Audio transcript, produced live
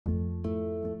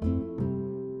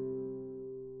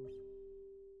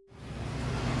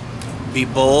Be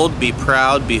bold, be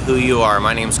proud, be who you are.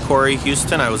 My name's Cory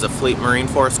Huston. I was a Fleet Marine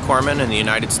Force Corpsman in the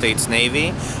United States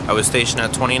Navy. I was stationed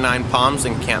at 29 Palms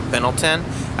in Camp Pendleton.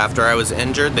 After I was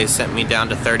injured, they sent me down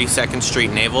to 32nd Street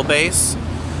Naval Base.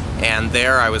 And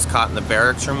there I was caught in the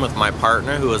barracks room with my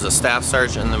partner, who was a staff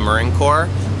sergeant in the Marine Corps.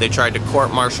 They tried to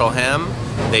court-martial him.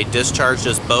 They discharged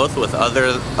us both with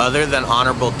other than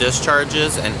honorable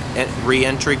discharges and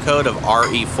re-entry code of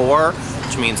RE4,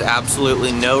 which means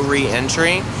absolutely no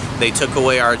re-entry. They took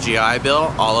away our GI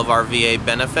Bill, all of our VA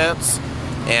benefits,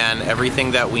 and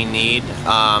everything that we need,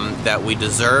 that we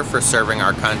deserve for serving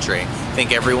our country. I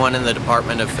think everyone in the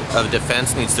Department of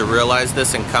Defense needs to realize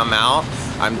this and come out.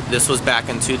 This was back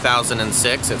in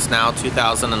 2006, it's now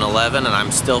 2011, and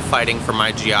I'm still fighting for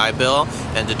my GI Bill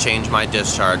and to change my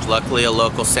discharge. Luckily, a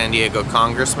local San Diego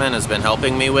congressman has been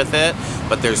helping me with it,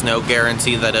 but there's no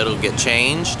guarantee that it'll get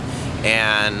changed,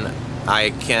 and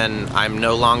I'm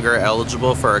no longer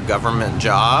eligible for a government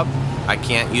job. I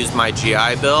can't use my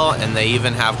GI Bill, and they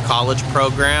even have college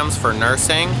programs for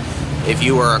nursing. If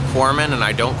you were a corpsman, and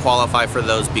I don't qualify for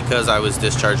those because I was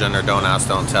discharged under Don't Ask,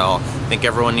 Don't Tell. I think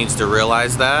everyone needs to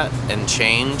realize that and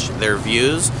change their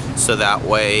views so that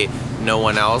way no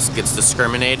one else gets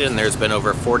discriminated, and there's been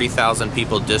over 40,000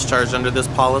 people discharged under this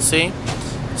policy.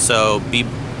 So be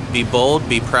bold,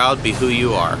 be proud, be who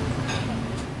you are.